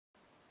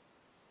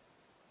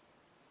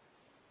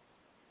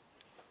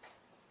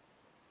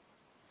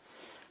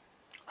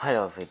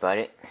Hello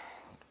everybody,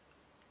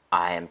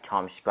 I am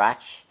Tom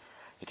Scratch.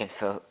 You can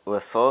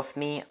refer with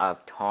me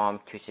of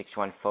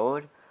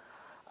Tom2614.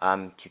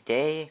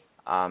 Today,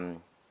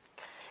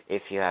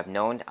 if you have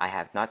known, I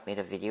have not made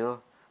a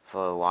video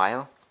for a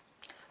while.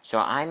 So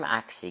I'm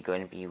actually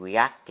going to be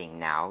reacting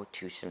now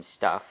to some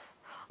stuff.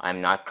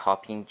 I'm not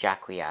copying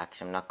Jack Reacts,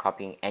 I'm not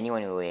copying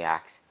anyone who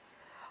reacts.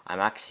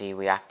 I'm actually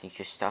reacting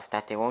to stuff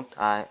that they won't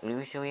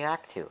usually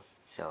react to.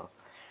 So,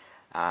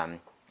 I'm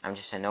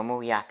just a normal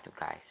reactor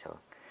guy, so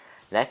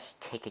let's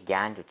take a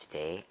gander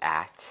today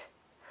at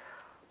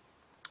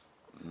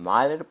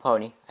My Little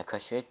Pony,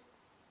 Equestria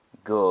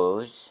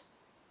goes.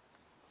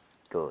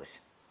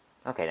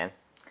 Okay then.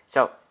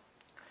 So,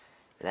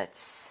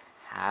 let's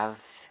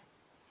have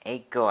a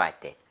go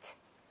at it.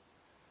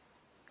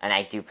 And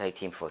I do play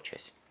Team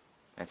Fortress.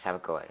 Let's have a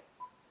go at it.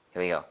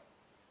 Here we go.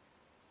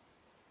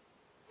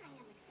 I am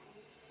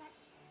excited, but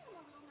I'm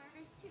a little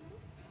nervous too.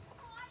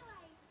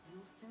 Twilight!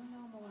 You'll soon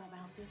know more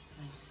about this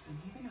place than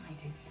even I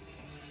do.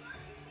 What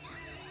am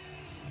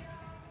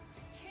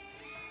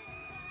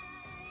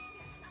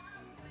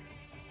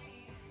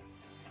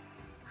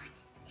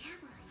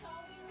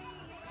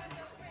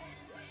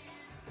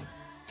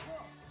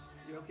Whoa,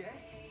 you okay?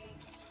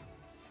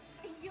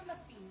 You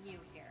must be new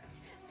here.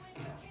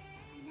 My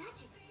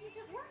magic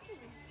isn't working.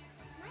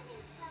 My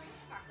name's Kelly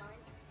Sparkle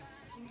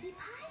and Pinkie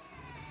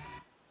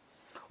Pie.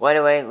 Right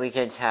away, we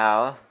can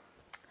tell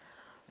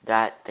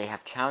that they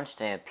have changed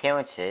their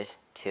appearances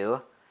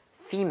to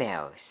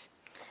females.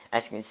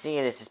 As you can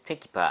see, this is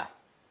Pinkie Pie.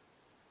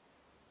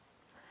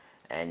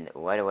 And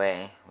right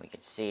away, we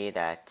can see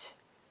that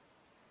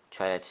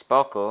Twilight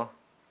Sparkle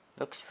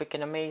looks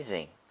freaking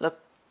amazing. Look,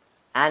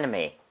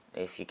 anime,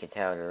 if you can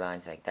tell the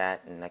lines like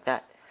that and like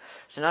that.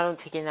 So now I'm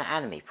taking the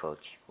anime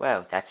approach.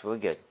 Well, that's really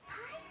good.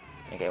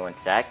 Okay, one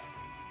sec.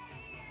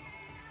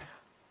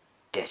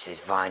 This is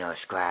Vinyl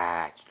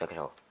Scratch. Look at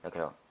all. Look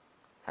at all.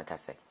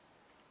 Fantastic.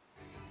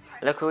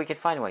 Look who we can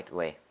find right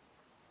away.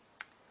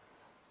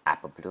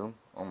 Apple Bloom.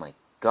 Oh my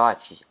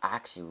god, she's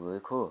actually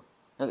really cool.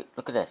 Look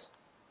at this.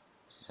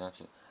 This is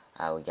actually,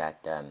 we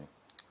got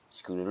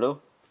Scootaloo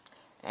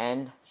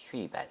and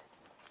Sweetie Belle.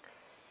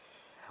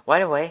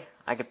 Right away,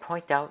 I could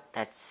point out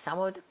that some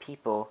of the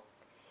people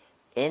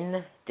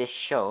in this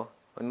show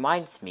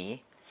reminds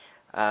me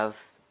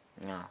of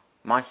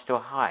Monster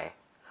High.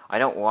 I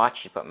don't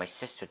watch it, but my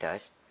sister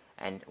does.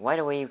 And right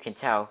away you can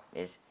tell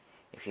is,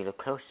 if you look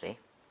closely,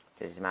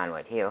 there's this man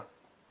right here.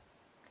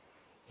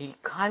 He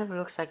kind of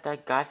looks like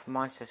that guy from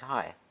Monsters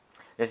High.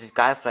 There's this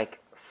guy with like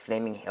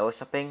flaming hair or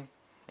something,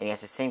 and he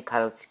has the same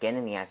colored skin,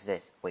 and he has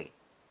this. Wait,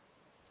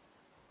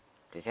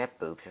 does he have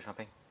boobs or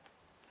something?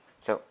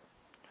 So,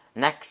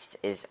 next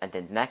is,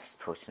 the next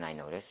person I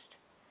noticed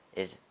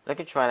is, look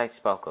at Twilight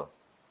Sparkle.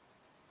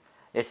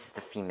 This is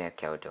the female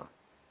character.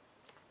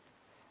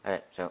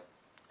 Alright, so,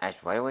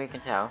 as right away you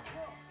can tell,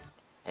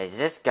 is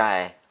this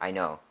guy I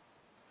know.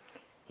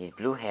 He's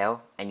blue hair,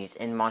 and he's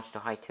in Monster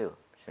High too.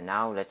 So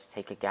now let's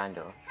take a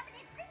gander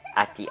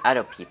at the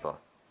other people.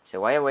 So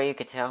right away you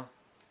can tell,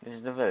 this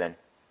is the villain.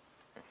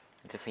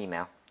 It's a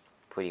female,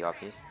 pretty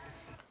obvious.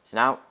 So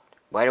now,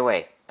 right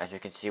away, as we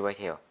can see right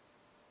here,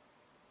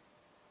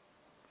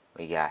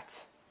 we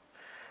got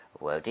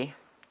Wordy.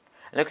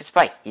 And look at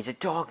Spike, he's a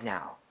dog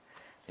now.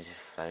 This is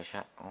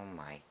Fluttershy. Oh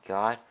my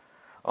god.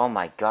 Oh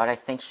my god, I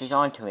think she's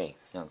on to me.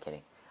 No, I'm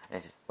kidding.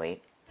 This is,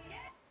 wait.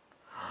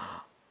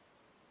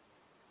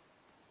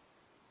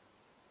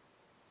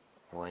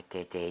 What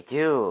did they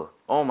do?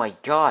 Oh my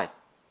god.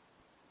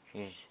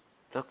 She's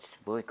looks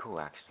really cool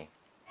actually.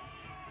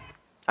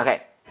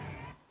 Okay.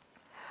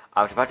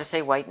 I was about to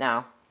say right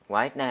now,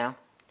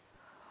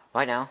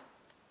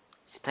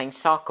 she's playing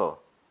soccer.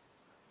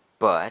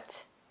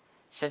 But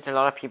since a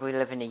lot of people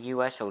live in the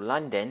US or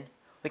London,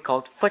 we call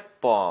it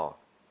football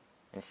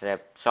instead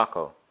of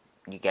soccer.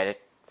 You get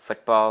it?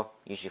 Football,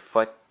 use your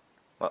foot.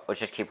 Well, let's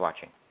just keep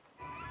watching.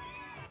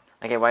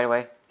 Okay, right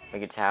away, we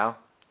can tell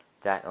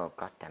that, oh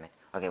god damn it.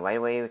 Okay, right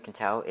away we can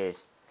tell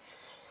is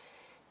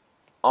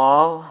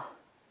all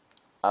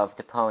of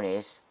the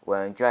ponies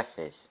wearing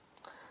dresses.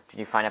 Did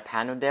you find a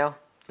panel there?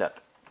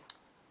 Look.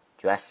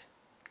 Dress,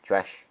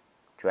 dress,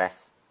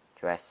 dress,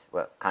 dress.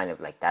 Well, kind of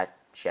like that.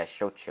 She has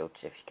short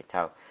shorts, if you can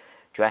tell.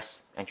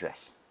 Dress and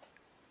dress.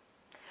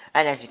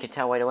 And as you can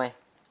tell right away,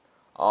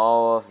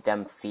 all of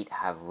them feet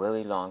have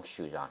really long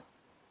shoes on.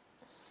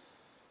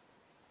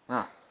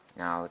 Oh,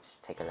 now let's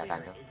take a look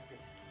at them. Where is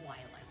this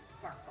Twilight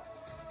Sparkle?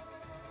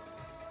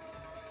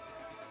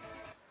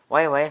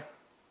 Right away,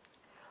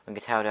 we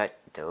can tell that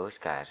those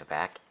guys are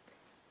back.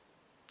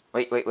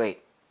 Wait.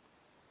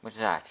 What's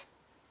that?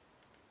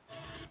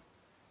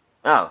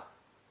 Oh,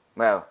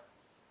 well,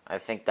 I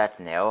think that's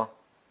an arrow.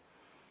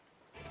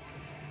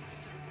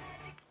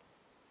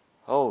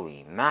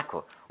 Holy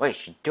mackerel, what is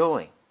she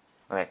doing?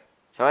 Okay,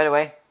 so right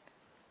away,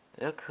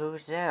 look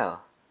who's there.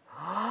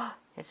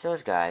 It's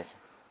those guys.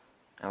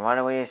 And right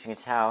away, as you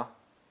can tell,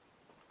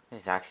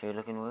 this is actually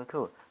looking really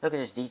cool. Look at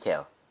this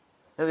detail.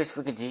 Look at this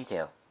freaking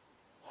detail.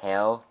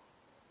 Hell,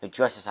 the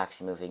dress is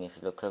actually moving if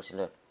you look closer,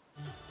 look.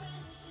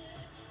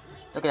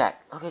 Look at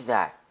that. Look at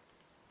that.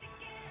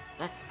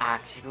 That's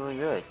actually really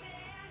good.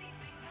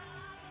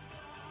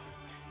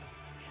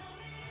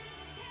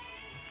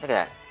 Look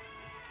at that.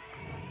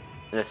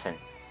 Listen.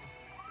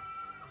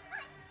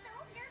 I'm so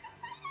nervous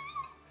I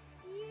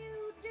know.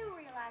 You do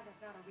realize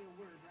that's not a real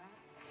word,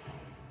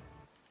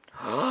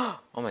 right?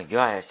 Oh my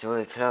god, it's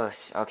really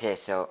close. Okay,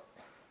 so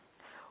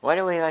by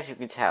the way, as you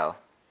can tell,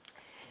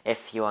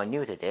 if you are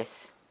new to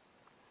this,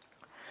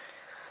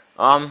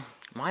 My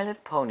Little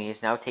Pony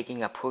is now taking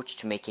an approach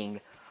to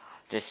making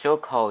the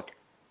so-called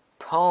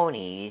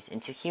ponies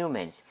into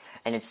humans,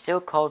 and it's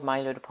still called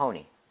My Little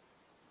Pony.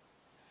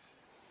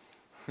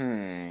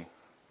 My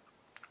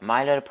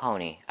Little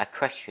Pony,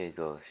 Equestria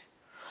Girls.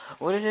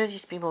 What did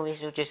these people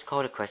just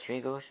called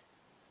Equestria Girls?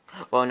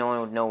 Well, no one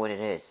would know what it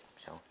is,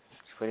 so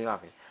it's pretty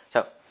obvious.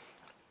 So,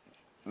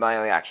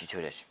 my reaction to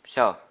this.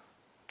 So,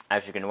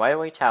 as you can right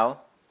away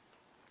tell,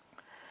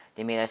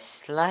 they made a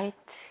slight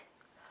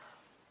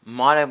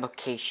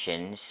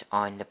modifications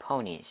on the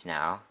ponies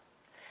now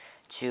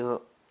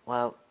to,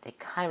 well, they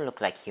kind of look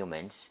like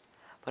humans,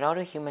 but all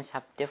the humans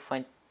have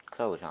different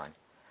clothes on.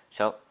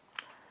 So,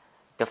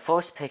 the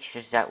first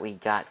pictures that we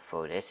got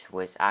for this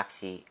was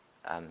actually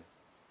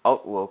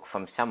artwork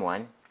from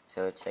someone,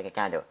 so it's like a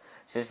candle.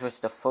 So this was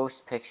the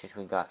first pictures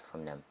we got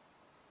from them.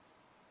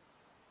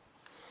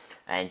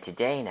 And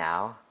today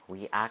now,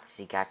 we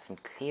actually got some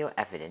clear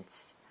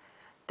evidence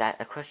that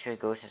Equestria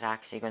Ghost is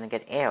actually going to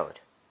get aired.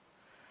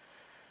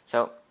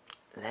 So,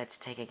 let's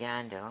take a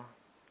gander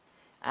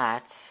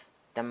at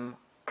them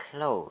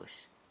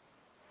clothes.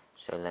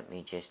 So let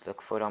me just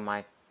look for it on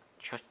my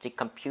trusty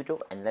computer,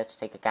 and let's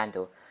take a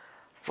gander.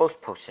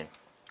 First person,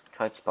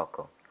 Troy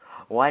Sparkle.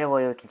 Right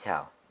away we can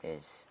tell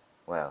is,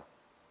 well,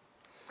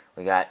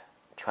 we got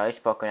Troy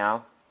Sparkle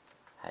now.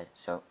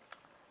 So,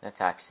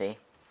 let's actually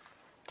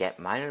get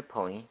My Little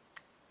Pony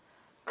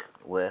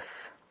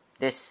with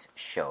this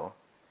show,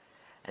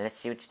 and let's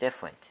see what's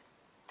different.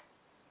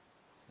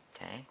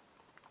 Okay,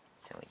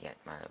 so we get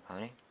My Little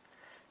Pony.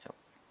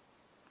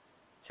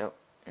 So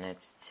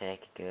let's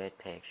take a good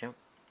picture.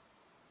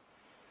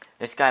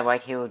 This guy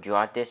right here who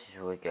drew this is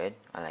really good.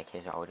 I like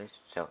his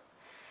artist. So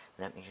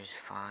let me just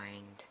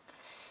find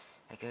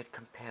a good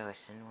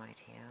comparison right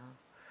here.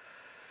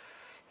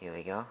 Here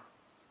we go.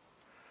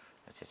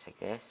 Let's just take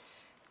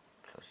this,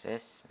 close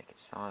this, make it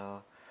smaller.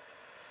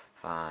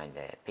 Find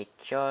a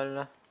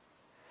picture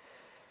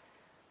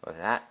of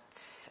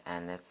that,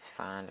 and let's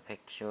find a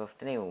picture of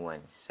the new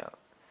one. So,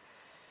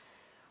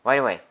 right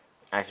away,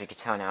 as you can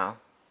tell now,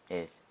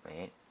 is,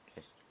 wait,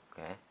 just,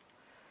 okay,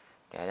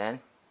 get in,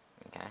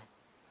 okay.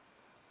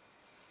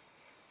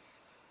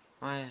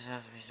 Why does it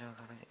have to be so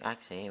complicated?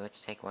 Actually,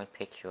 let's take one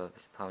picture of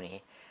this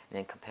pony, and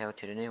then compare it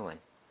to the new one.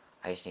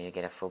 I just need to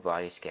get a full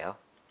body scale.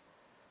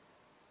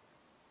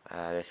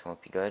 This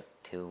won't be good,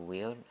 too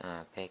weird.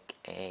 Pick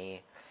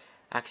a,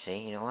 actually,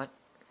 you know what?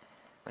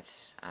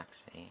 Let's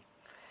actually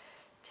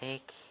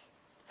take,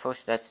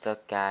 first let's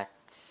look at,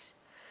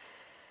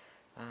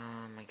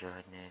 oh my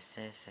goodness,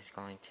 this is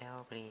going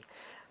terribly.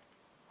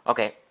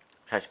 Okay,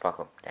 try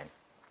Sparkle then.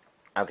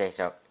 Okay,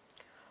 so,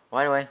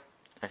 right away,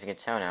 as you can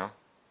tell now,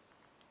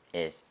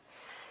 is,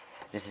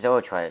 this is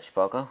our Twilight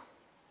Sparkle.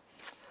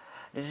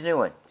 This is a new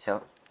one,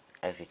 so,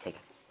 as we take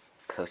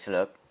a closer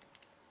look,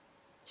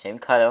 same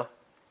color,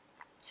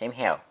 same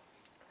hair,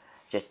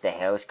 just the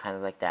hair is kind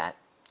of like that.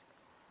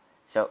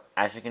 So,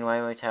 as you can right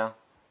away tell,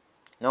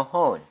 no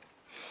horn.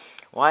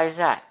 Why is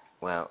that?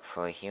 Well,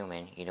 for a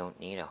human, you don't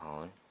need a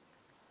horn.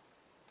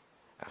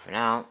 But for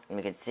now,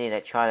 we can see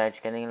that Twilight's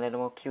getting a little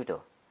more cuter.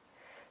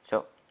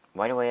 So,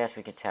 right away, as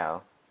we can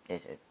tell,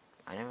 is it,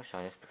 I never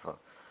saw this before.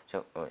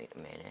 So, wait a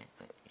minute,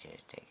 let me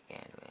just take a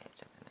gander at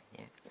something like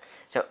that.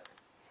 So,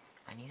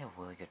 I need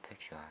a really good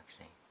picture,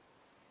 actually.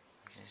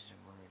 This is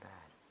really bad.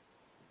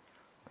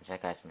 Which I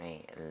guess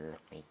may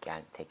let me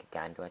take a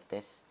gander at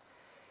this.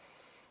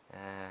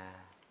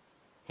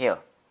 Here.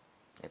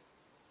 Yep.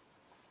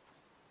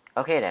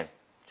 Okay then.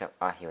 So,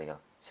 here we go.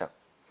 So,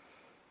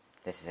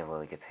 this is a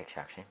really good picture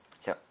actually.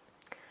 So,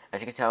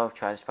 as you can tell with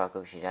Twilight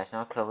Sparkle, she does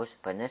not close,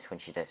 but in this one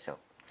she does. So,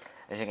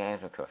 as you can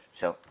close.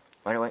 So,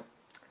 right away,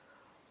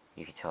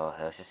 you can tell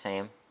her the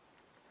same.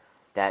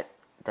 That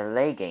the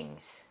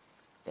leggings,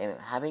 they're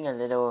having a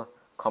little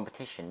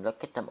competition.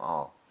 Look at them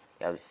all.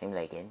 They have the same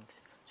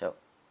leggings. So,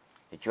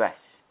 the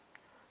dress.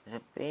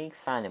 There's a big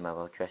fandom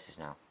about dresses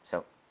now.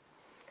 So,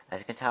 as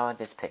you can tell in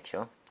this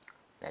picture,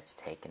 let's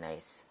take a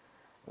nice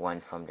one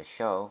from the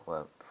show,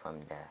 well,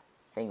 from the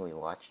thing we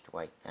watched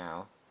right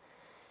now.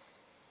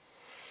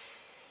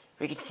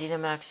 We can see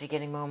them actually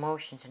getting more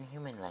emotions than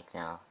human-like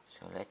now.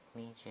 So let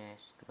me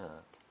just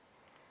look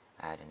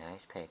at a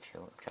nice picture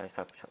of Charlie's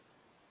Purple.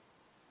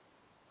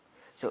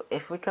 So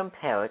if we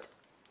compare it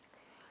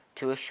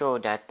to a show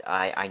that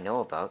I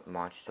know about,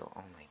 Monster,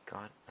 oh my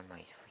god, am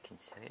I freaking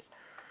serious?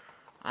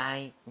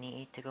 I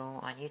need to go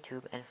on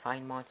YouTube and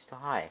find Monster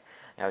High.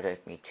 That'll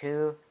take me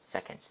 2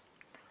 seconds.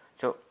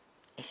 So,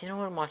 if you know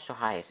what Monster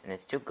High is, and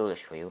it's too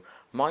ghoulish for you,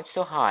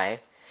 Monster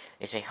High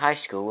is a high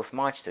school with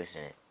monsters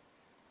in it.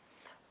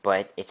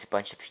 But it's a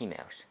bunch of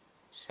females.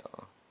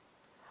 So,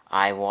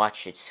 I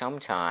watch it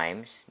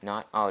sometimes,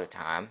 not all the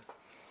time.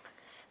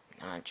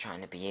 Not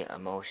trying to be a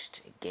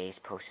most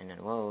gayest person in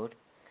the world.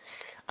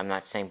 I'm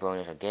not saying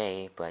boners are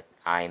gay, but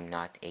I'm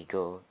not a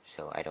girl,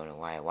 so I don't know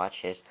why I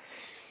watch this.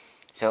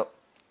 So,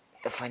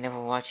 if I never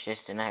watched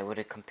this, then I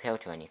wouldn't compare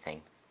to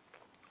anything.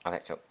 Okay,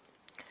 so,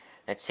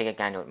 let's take a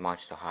gander at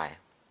Monster High.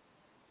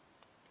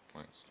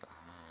 Monster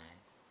High.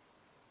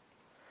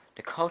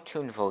 The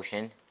cartoon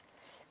version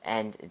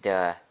and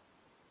the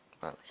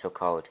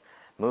so-called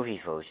movie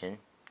version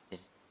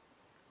is,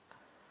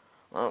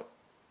 well,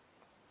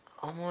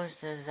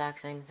 almost the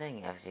exact same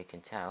thing, as you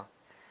can tell.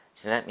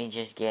 So let me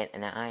just get a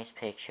nice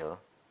picture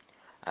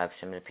of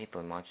some of the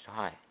people in Monster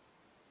High.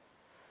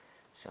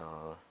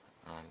 So,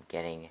 I'm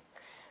getting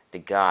the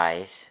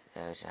guys.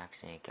 There's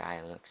actually a guy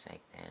who looks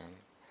like them.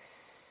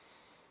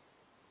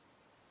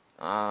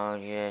 I'll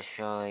just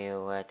show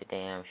you what the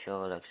damn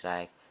show looks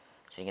like,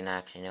 so you can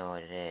actually know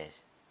what it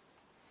is.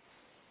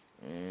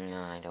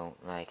 No, I don't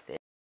like this.